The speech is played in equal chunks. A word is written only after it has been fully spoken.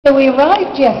So we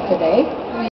arrived yesterday,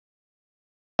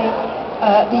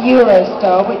 the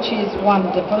Eurostar, which is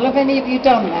wonderful. Have any of you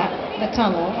done that? The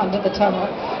tunnel, under the tunnel?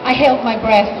 I held my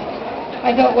breath.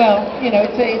 I thought, well, you know,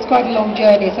 it's quite a long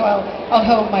journey, so I'll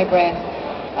hold my breath.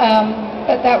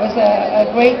 But that was a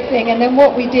great thing. And then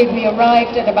what we did, we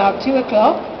arrived at about 2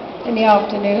 o'clock in the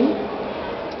afternoon.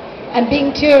 And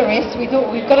being tourists, we thought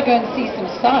we've got to go and see some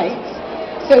sights.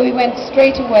 So we went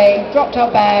straight away, dropped our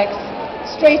bags,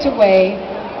 straight away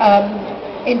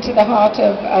into the heart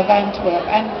of Antwerp.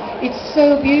 And it's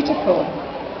so beautiful.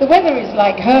 The weather is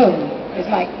like home, it's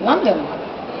like London.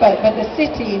 But the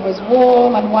city was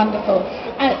warm and wonderful.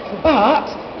 But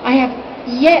I have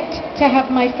yet to have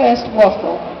my first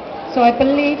waffle. So I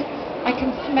believe I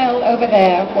can smell over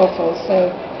there waffles.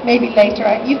 So maybe later.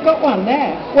 You've got one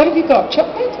there. What have you got?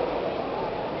 Chocolate?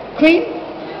 Cream?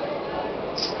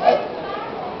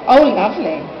 Oh,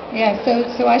 lovely. Yeah,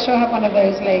 so I shall have one of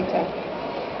those later.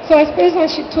 So I suppose I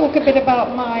should talk a bit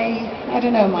about my, I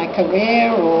don't know, my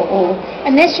career or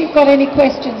unless you've got any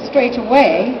questions straight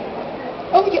away.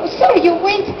 Oh, sorry, you're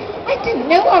waiting. I didn't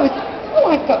know I was, oh,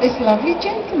 I've got this lovely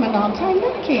gentleman, aren't I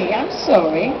lucky? I'm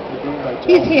sorry.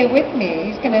 He's here with me.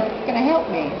 He's gonna help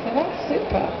me, so that's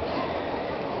super.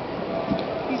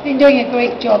 He's been doing a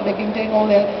great job. They've been doing all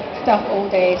the stuff all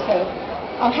day, so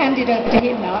I'll hand it over to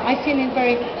him now. I feel in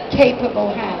very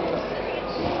capable hands.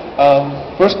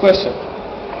 First question.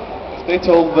 They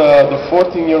told the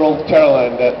 14-year-old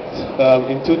Caroline that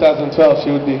in 2012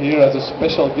 she would be here as a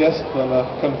special guest on a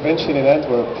convention in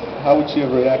Antwerp. How would she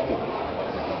have reacted?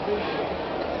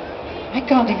 I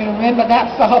can't even remember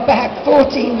that far back.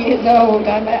 14 years old.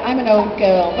 I'm an old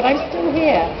girl, but I'm still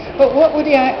here. But what would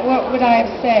I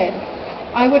have said?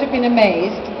 I would have been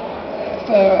amazed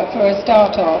for a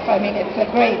start off. I mean, it's a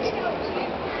great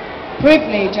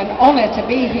privilege and honour to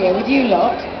be here with you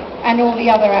lot. And all the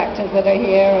other actors that are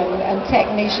here and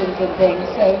technicians and things.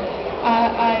 So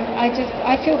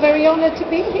I feel very honoured to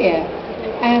be here.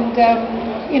 And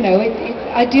you know,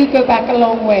 I do go back a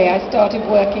long way. I started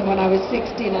working when I was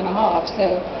 16 and a half.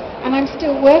 So, and I'm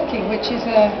still working, which is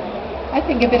I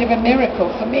think a bit of a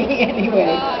miracle for me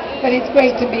anyway. But it's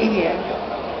great to be here.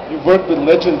 You've worked with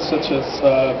legends such as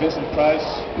Vincent Price,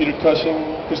 Peter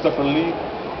Cushing, Christopher Lee.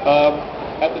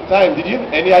 At the time, did you have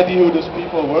any idea who those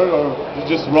people were, or you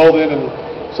just rolled in and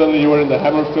suddenly you were in the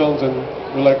Hammer films and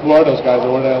you're like, who are those guys?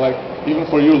 Or were they like, even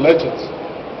for you, legends?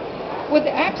 Well,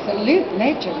 the absolute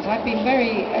legends. I've been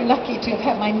very lucky to have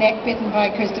had my neck bitten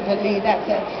by Christopher Lee. That's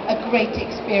a great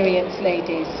experience,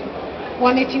 ladies.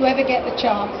 One, if you ever get the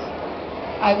chance,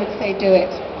 I would say do it.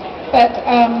 But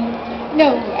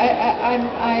no,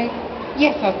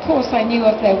 yes, of course I knew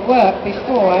of their work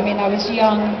before. I mean, I was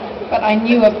young, but I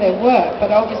knew of their work,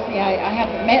 but obviously I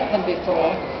haven't met them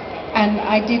before. And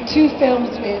I did 2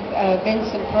 films with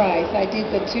Vincent Price. I did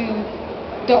the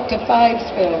 2 Dr. Fives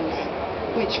films,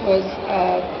 which was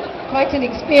quite an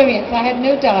experience. I had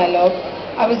no dialogue.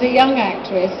 I was a young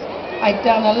actress. I'd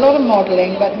done a lot of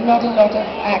modelling, but not a lot of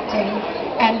acting.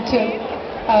 And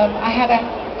I had a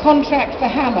contract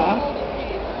for Hammer,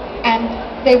 and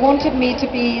they wanted me to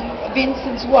be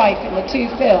Vincent's wife in the 2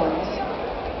 films.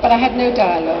 But I had no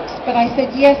dialogues. But I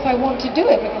said, yes, I want to do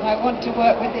it because I want to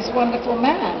work with this wonderful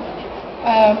man.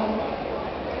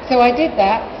 So I did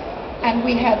that, and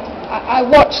I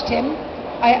watched him.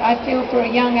 I feel for a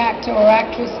young actor or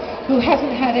actress who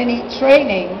hasn't had any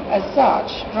training as such,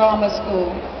 drama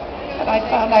school. But I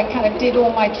found I kind of did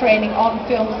all my training on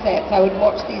film sets. I would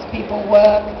watch these people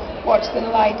work, watch the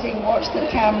lighting, watch the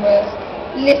cameras,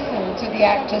 listen to the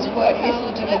actors work,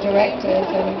 listen to the directors,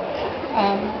 and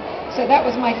so that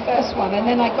was my first one. And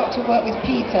then I got to work with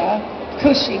Peter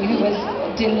Cushing, who was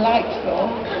delightful.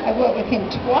 I worked with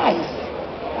him twice,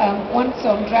 once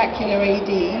on Dracula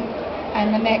A.D.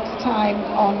 and the next time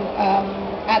on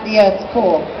At the Earth's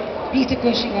Core. Peter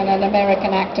Cushing and an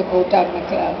American actor called Doug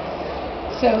McClure.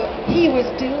 So he was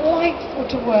delightful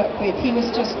to work with. He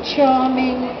was just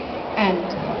charming and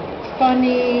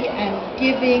funny and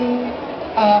giving.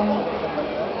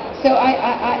 So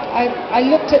I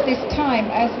looked at this time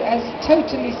as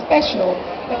totally special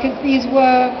because these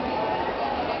were,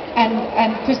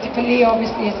 and Christopher Lee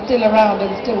obviously is still around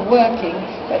and still working,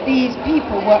 but these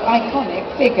people were iconic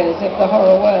figures of the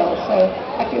horror world, so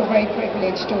I feel very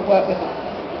privileged to work with them.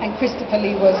 And Christopher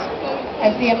Lee was,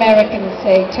 as the Americans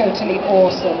say, totally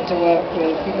awesome to work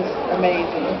with. He was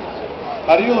amazing.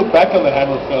 How do you look back on the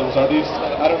Hammer films? Are these,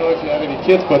 I don't know if you have any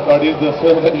kids, but are these the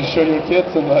films that you show your kids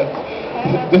and like,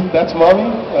 that's mommy?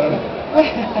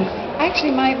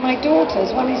 Actually, my daughters,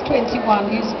 one is 21,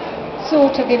 who's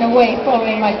sort of in a way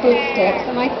following my footsteps,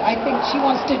 and I think she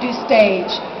wants to do stage.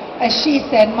 as she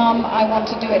said, "Mum, I want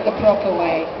to do it the proper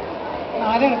way." Now,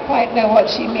 I don't quite know what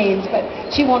she means, but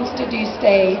she wants to do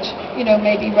stage, you know,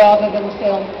 maybe rather than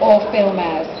film or film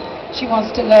as. She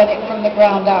wants to learn it from the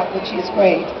ground up, which is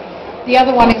great. The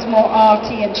other one is more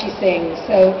arty and she sings.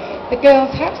 So the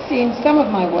girls have seen some of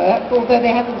my work, although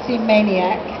they haven't seen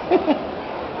Maniac.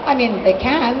 I mean, they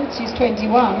can. She's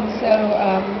 21, so...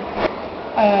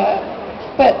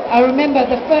 but I remember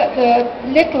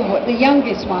the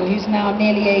youngest one, who's now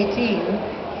nearly 18,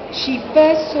 she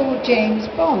first saw James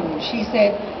Bond. She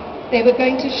said they were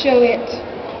going to show it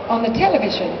on the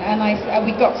television, and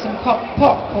we got some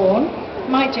popcorn,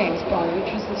 my James Bond,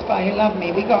 which was The Spy Who Loved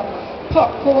Me. We got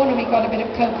popcorn and we got a bit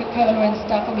of Coca-Cola and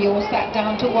stuff, and we all sat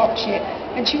down to watch it.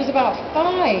 And she was about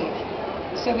 5,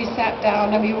 so we sat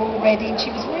down and we were all ready, and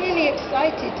she was really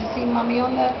excited to see Mummy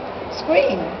on the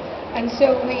screen. And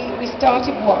so we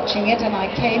started watching it, and I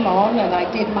came on and I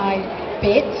did my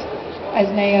bit as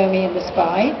Naomi in The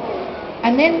Spy.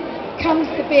 And then comes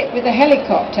the bit with the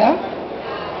helicopter,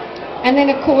 and then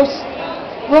of course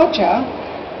Roger,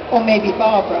 or maybe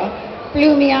Barbara,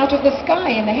 blew me out of the sky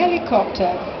in a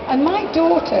helicopter. And my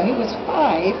daughter, who was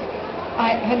 5,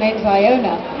 her name's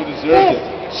Iona,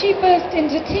 she burst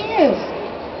into tears.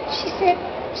 She said,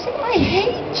 "I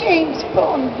hate James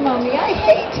Bond, Mummy, I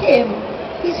hate him.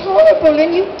 He's horrible,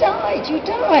 and you died.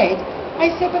 I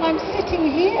said, "But I'm sitting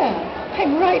here.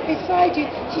 I'm right beside you."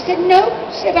 She said, "No,"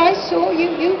 she said, "I saw you,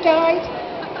 you died."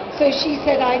 So she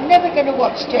said, "I'm never going to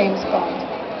watch James Bond."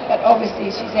 But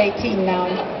obviously she's 18 now,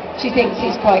 and she thinks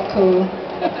he's quite cool.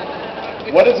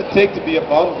 What does it take to be a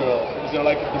Bond girl? Is there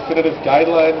like a definitive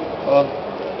guideline on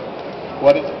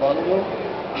what is a Bond girl?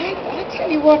 I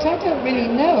tell you what, I don't really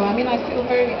know. I mean, I feel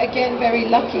very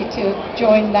lucky to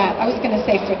join that. I was going to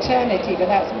say fraternity, but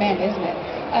that's men, isn't it?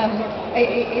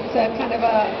 It's a kind of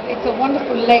it's a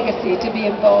wonderful legacy to be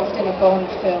involved in a Bond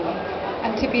film,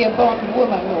 and to be a Bond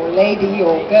woman or lady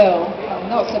or girl, well,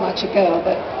 not so much a girl,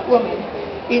 but woman,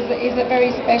 is a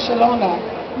very special honour.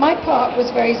 My part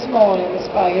was very small in The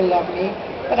Spy Who Loved Me,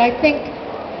 but I think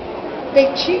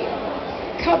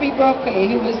Cubby Broccoli,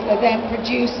 who was the then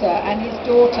producer, and his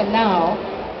daughter now,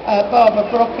 Barbara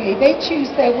Broccoli, they choose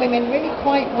their women really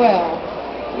quite well.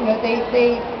 You know,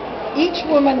 each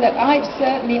woman that I've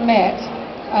certainly met,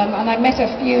 and I met a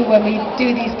few when we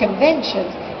do these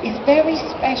conventions, is very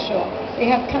special. They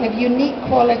have kind of unique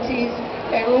qualities.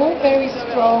 They're all very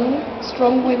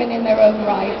strong women in their own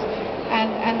right.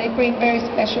 And they bring very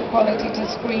special quality to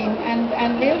screen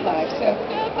and real life. So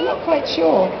I'm not quite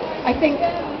sure.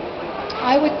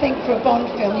 I would think for a Bond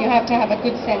film you have to have a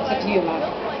good sense of humour.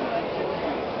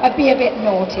 I'd be a bit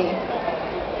naughty.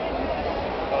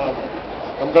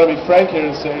 I'm going to be frank here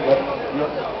and say that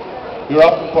you're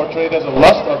often portrayed as a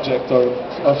lust object, or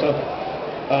also.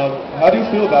 How do you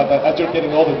feel about that as you're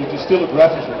getting older? Because you still look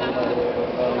rather by the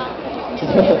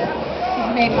way.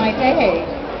 You've made my day.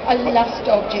 A lust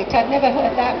object. I've never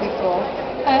heard that before.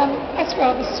 That's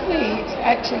rather sweet,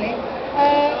 actually.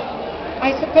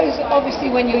 I suppose, obviously,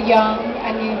 when you're young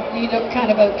and you look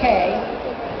kind of okay.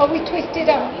 Are we twisted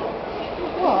up?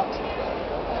 What?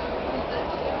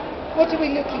 What are we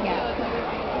looking at?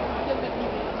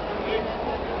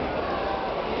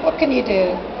 What can you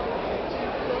do?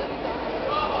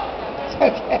 It's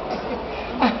okay.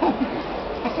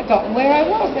 I've forgotten where I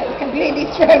was. That's completely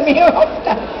thrown me off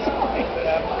now. Sorry.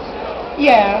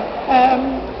 Yeah,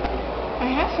 I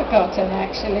have forgotten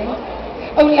actually.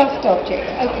 Oh, lust object.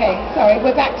 Okay, sorry,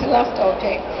 we're back to lust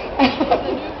object.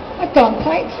 I've gone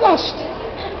quite flushed.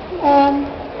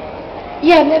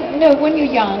 Yeah, no, when you're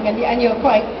young and you're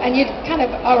you kind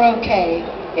of are okay.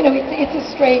 You know, it's a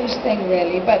strange thing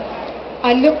really, but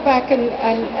I look back and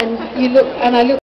I look